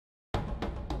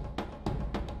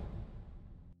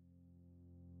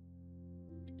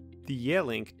the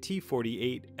Yealink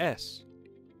T48S.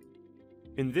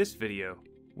 In this video,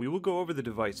 we will go over the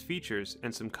device features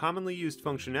and some commonly used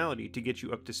functionality to get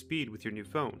you up to speed with your new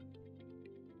phone.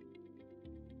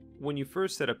 When you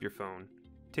first set up your phone,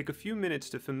 take a few minutes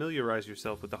to familiarize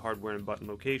yourself with the hardware and button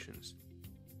locations.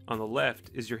 On the left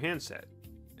is your handset,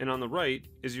 and on the right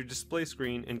is your display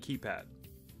screen and keypad.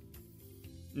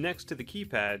 Next to the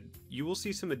keypad, you will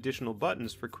see some additional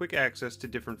buttons for quick access to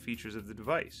different features of the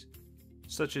device,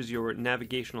 such as your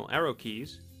navigational arrow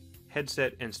keys,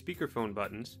 headset and speakerphone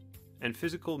buttons, and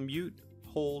physical mute,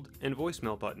 hold, and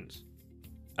voicemail buttons.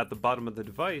 At the bottom of the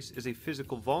device is a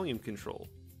physical volume control.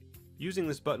 Using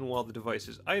this button while the device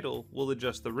is idle will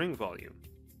adjust the ring volume.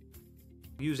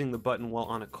 Using the button while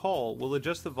on a call will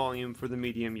adjust the volume for the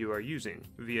medium you are using,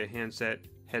 via handset,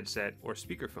 headset, or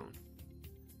speakerphone.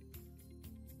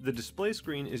 The display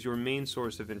screen is your main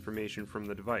source of information from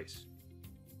the device.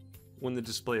 When the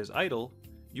display is idle,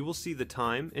 you will see the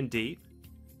time and date,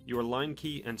 your line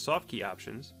key and soft key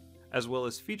options, as well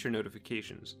as feature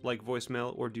notifications like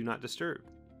voicemail or do not disturb.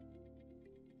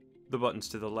 The buttons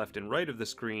to the left and right of the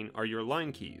screen are your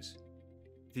line keys.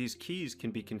 These keys can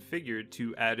be configured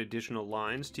to add additional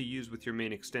lines to use with your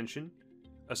main extension,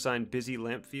 assign busy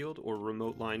lamp field or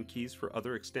remote line keys for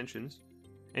other extensions,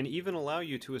 and even allow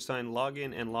you to assign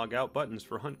login and logout buttons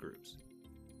for hunt groups.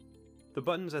 The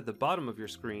buttons at the bottom of your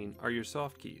screen are your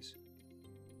soft keys.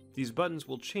 These buttons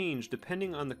will change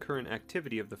depending on the current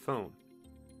activity of the phone.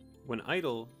 When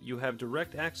idle, you have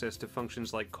direct access to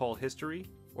functions like call history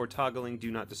or toggling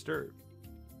do not disturb.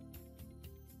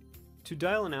 To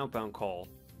dial an outbound call,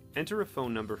 enter a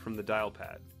phone number from the dial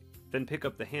pad, then pick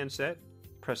up the handset,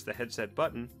 press the headset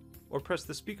button, or press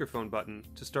the speakerphone button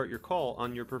to start your call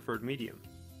on your preferred medium.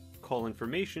 Call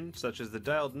information, such as the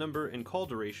dialed number and call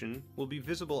duration, will be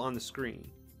visible on the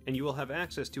screen, and you will have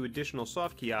access to additional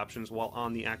soft key options while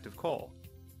on the active call.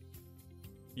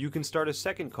 You can start a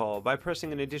second call by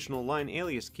pressing an additional line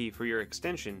alias key for your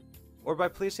extension, or by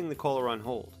placing the caller on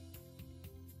hold.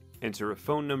 Enter a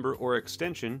phone number or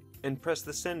extension, and press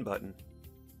the send button.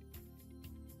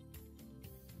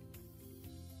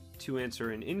 To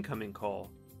answer an incoming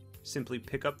call, simply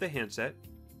pick up the handset,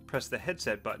 press the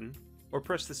headset button, or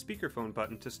press the speakerphone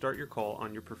button to start your call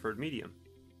on your preferred medium.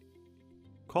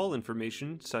 Call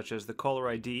information, such as the caller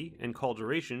ID and call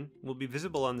duration, will be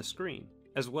visible on the screen,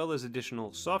 as well as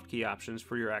additional soft key options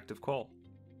for your active call.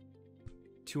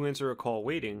 To answer a call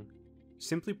waiting,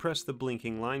 simply press the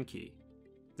blinking line key.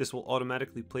 This will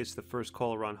automatically place the first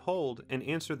caller on hold and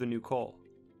answer the new call.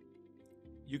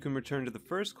 You can return to the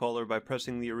first caller by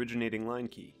pressing the originating line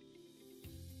key.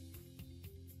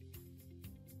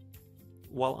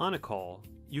 While on a call,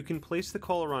 you can place the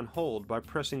caller on hold by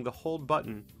pressing the hold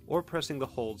button or pressing the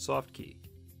hold soft key.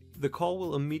 The call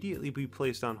will immediately be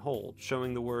placed on hold,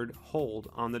 showing the word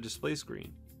hold on the display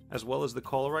screen, as well as the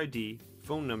caller ID,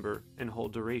 phone number, and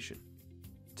hold duration.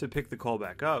 To pick the call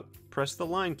back up, press the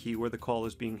line key where the call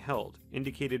is being held,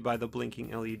 indicated by the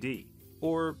blinking LED,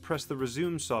 or press the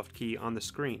resume soft key on the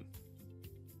screen.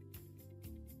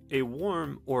 A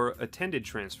warm or attended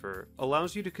transfer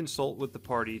allows you to consult with the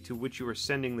party to which you are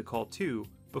sending the call to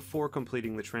before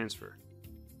completing the transfer.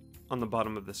 On the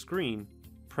bottom of the screen,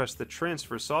 press the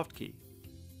transfer soft key.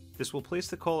 This will place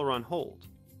the caller on hold.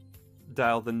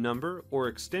 Dial the number or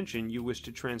extension you wish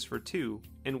to transfer to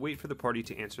and wait for the party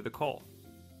to answer the call.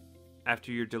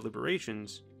 After your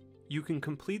deliberations, you can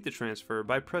complete the transfer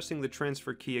by pressing the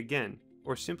transfer key again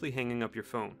or simply hanging up your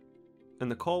phone, and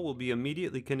the call will be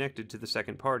immediately connected to the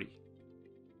second party.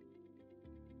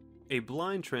 A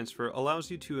blind transfer allows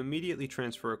you to immediately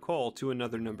transfer a call to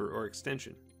another number or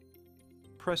extension.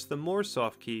 Press the More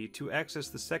soft key to access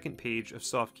the second page of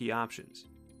soft key options.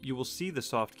 You will see the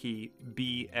soft key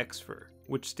BXFR,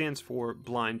 which stands for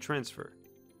Blind Transfer.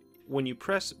 When you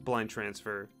press Blind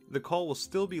Transfer, the call will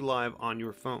still be live on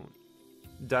your phone.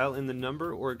 Dial in the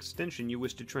number or extension you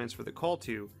wish to transfer the call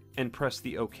to and press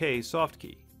the OK soft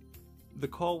key. The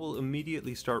call will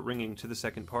immediately start ringing to the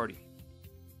second party.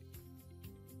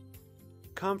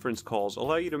 Conference calls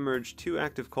allow you to merge two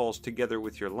active calls together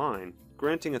with your line,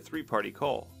 granting a three-party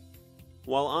call.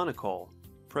 While on a call,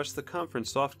 press the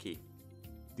conference soft key.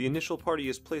 The initial party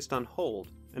is placed on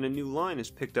hold, and a new line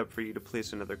is picked up for you to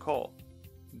place another call.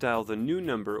 Dial the new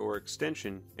number or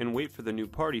extension and wait for the new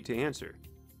party to answer.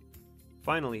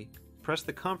 Finally, press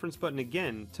the conference button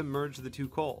again to merge the two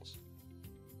calls.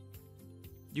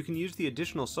 You can use the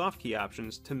additional soft key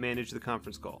options to manage the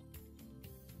conference call.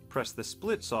 Press the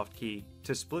split soft key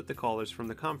to split the callers from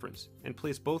the conference and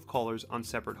place both callers on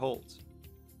separate holds.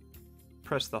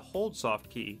 Press the hold soft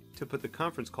key to put the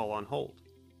conference call on hold.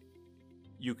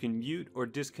 You can mute or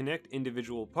disconnect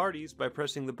individual parties by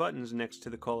pressing the buttons next to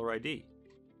the caller ID.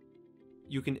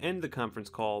 You can end the conference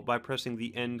call by pressing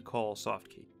the End Call soft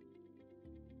key.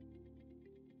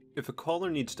 If a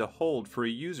caller needs to hold for a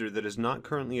user that is not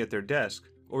currently at their desk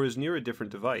or is near a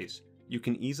different device, you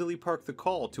can easily park the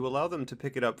call to allow them to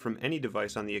pick it up from any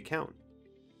device on the account.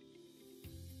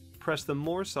 Press the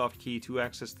More soft key to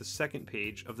access the second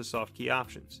page of the soft key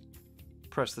options.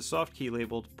 Press the soft key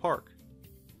labeled Park.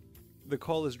 The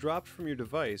call is dropped from your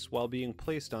device while being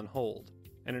placed on hold,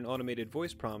 and an automated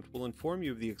voice prompt will inform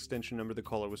you of the extension number the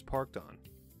caller was parked on.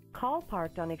 Call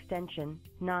parked on extension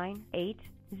 980.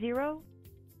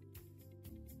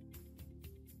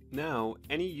 Now,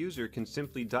 any user can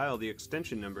simply dial the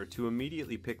extension number to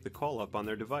immediately pick the call up on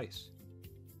their device.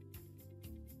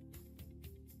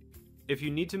 If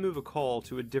you need to move a call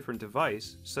to a different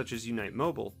device, such as Unite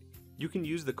Mobile, you can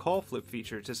use the call flip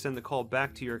feature to send the call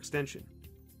back to your extension.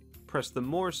 Press the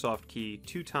More soft key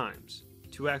 2 times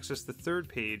to access the third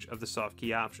page of the soft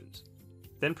key options.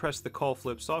 Then press the Call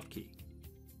Flip soft key.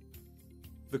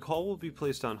 The call will be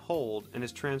placed on hold and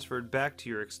is transferred back to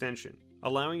your extension,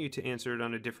 allowing you to answer it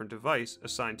on a different device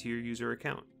assigned to your user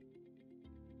account.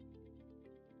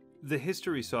 The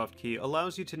History soft key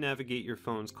allows you to navigate your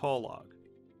phone's call log.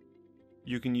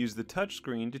 You can use the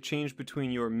touchscreen to change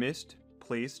between your missed,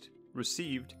 placed,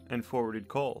 received, and forwarded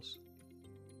calls.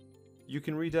 You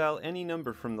can redial any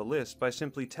number from the list by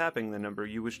simply tapping the number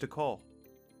you wish to call.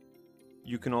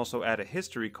 You can also add a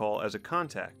history call as a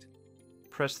contact.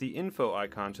 Press the info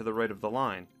icon to the right of the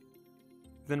line,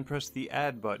 then press the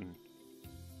Add button.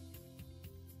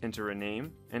 Enter a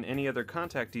name and any other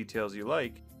contact details you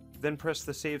like, then press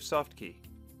the Save soft key.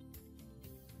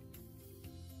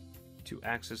 To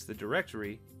access the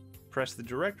directory, press the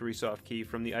Directory soft key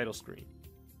from the idle screen.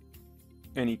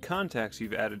 Any contacts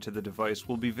you've added to the device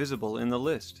will be visible in the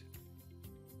list.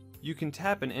 You can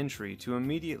tap an entry to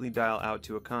immediately dial out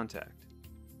to a contact.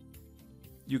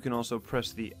 You can also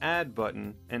press the Add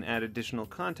button and add additional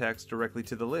contacts directly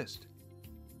to the list.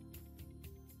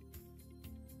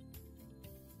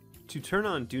 To turn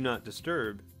on Do Not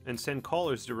Disturb and send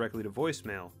callers directly to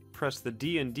voicemail, press the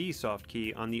D&D soft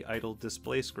key on the idle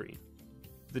display screen.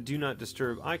 The Do Not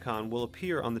Disturb icon will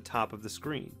appear on the top of the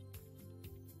screen.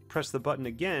 Press the button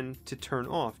again to turn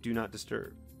off Do Not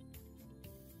Disturb.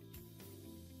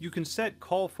 You can set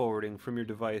call forwarding from your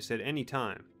device at any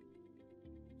time.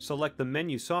 Select the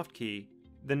Menu soft key,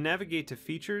 then navigate to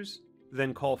Features,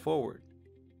 then Call Forward.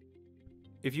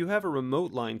 If you have a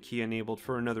remote line key enabled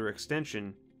for another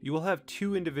extension, you will have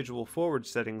 2 individual forward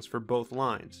settings for both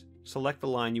lines. Select the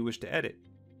line you wish to edit.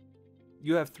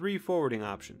 You have 3 forwarding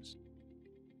options.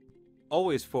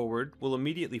 Always Forward will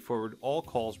immediately forward all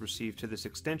calls received to this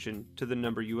extension to the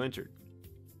number you entered.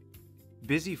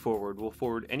 Busy Forward will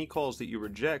forward any calls that you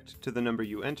reject to the number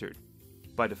you entered.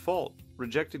 By default,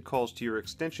 rejected calls to your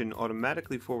extension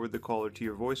automatically forward the caller to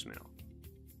your voicemail.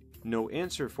 No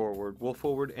Answer Forward will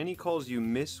forward any calls you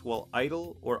miss while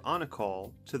idle or on a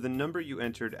call to the number you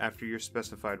entered after your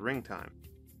specified ring time.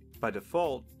 By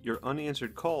default, your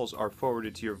unanswered calls are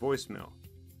forwarded to your voicemail.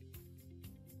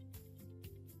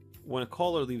 When a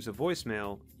caller leaves a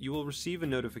voicemail, you will receive a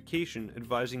notification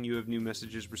advising you of new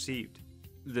messages received.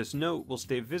 This note will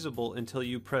stay visible until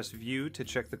you press View to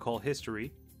check the call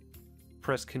history,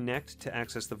 press Connect to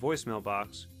access the voicemail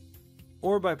box,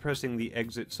 or by pressing the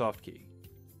Exit soft key.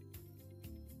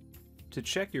 To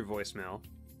check your voicemail,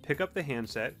 pick up the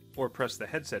handset or press the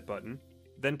headset button,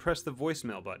 then press the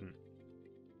voicemail button.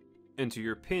 Enter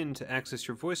your PIN to access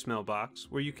your voicemail box,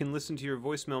 where you can listen to your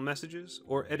voicemail messages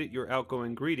or edit your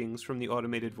outgoing greetings from the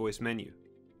automated voice menu.